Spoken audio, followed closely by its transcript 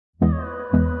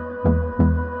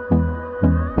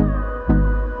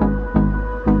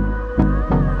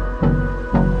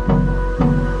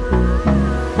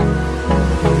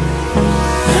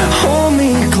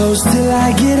close till I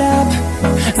get up.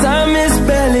 Time is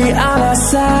barely on our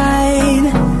side.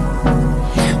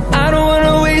 I don't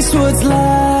wanna waste what's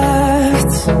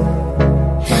left.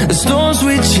 The storms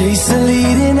we chase are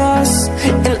leading us,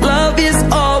 and love is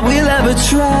all we'll ever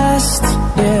trust.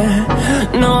 Yeah,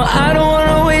 no, I don't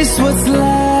wanna waste what's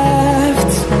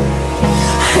left.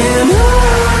 And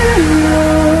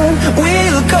on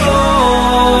we'll go,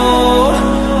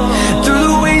 through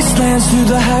the wastelands, through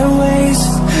the highways,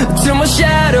 till my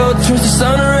shadow turns to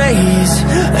sun rays.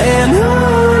 And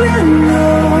on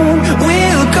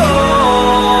we'll go,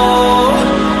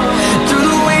 through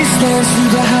the wastelands,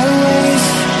 through the highways,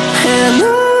 and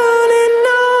on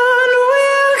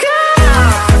we'll go.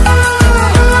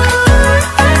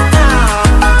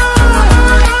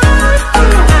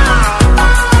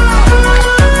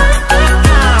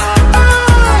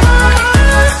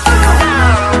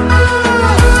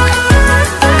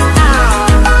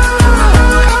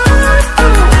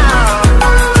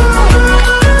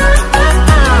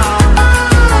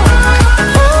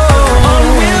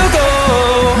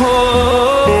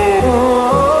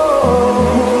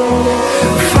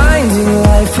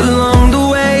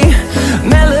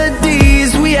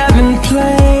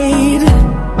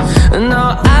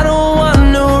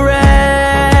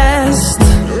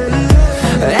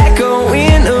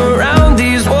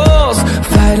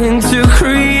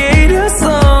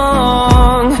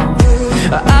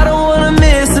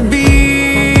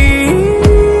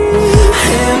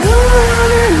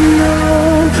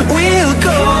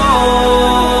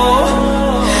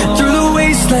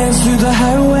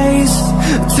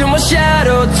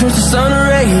 Turns to sun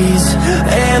rays,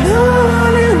 and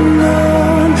on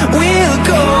we'll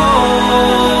go,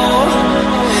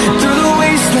 through the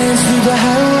wastelands, through the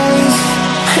highways,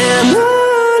 and on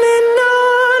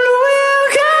we'll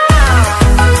go.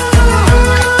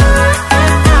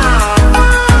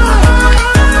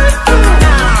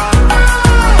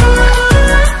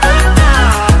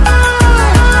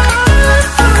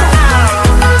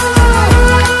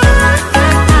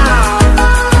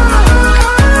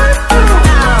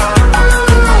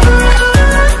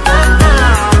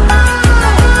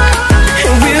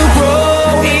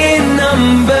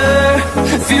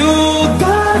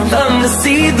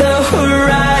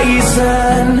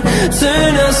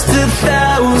 Turn us to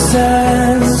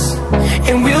thousands,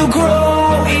 and we'll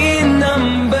grow in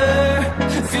number,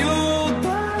 fueled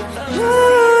by the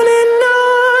on and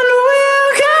on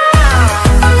we'll go.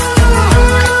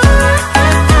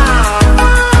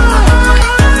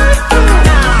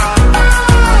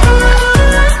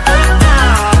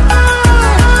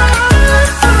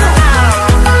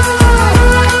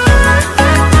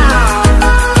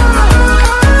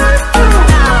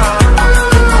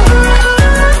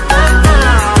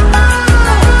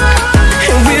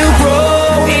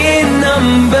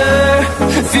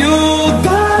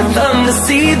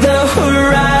 See the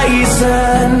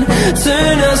horizon,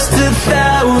 turn us to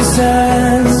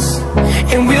thousands,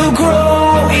 and we'll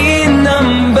grow in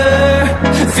number,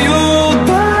 fueled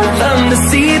by them to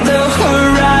see the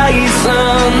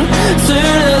horizon,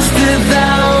 turn us to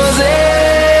thousands,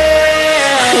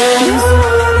 and on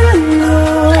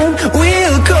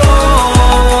we'll go,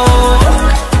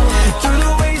 through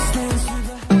the wastelands, through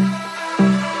the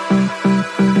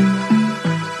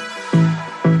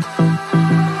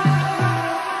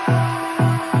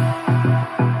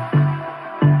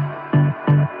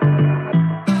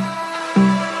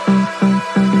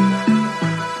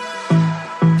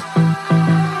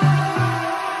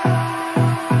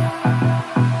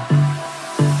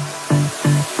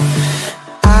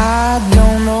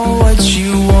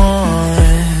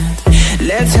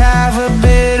let's have a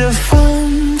bit of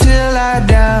fun till I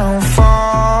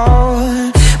downfall.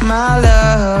 My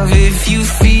love, if you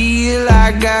feel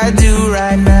like I do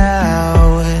right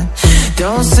now,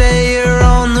 don't say you're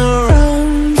on the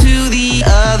run to the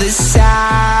other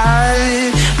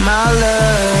side, my love.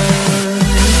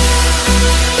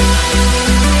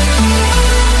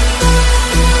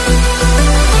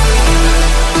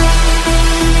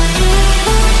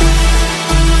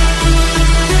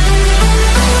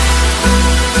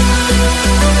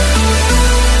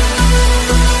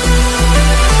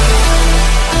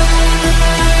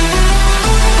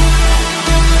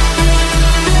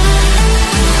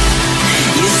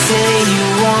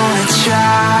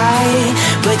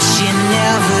 But you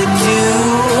never do,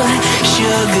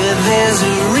 sugar.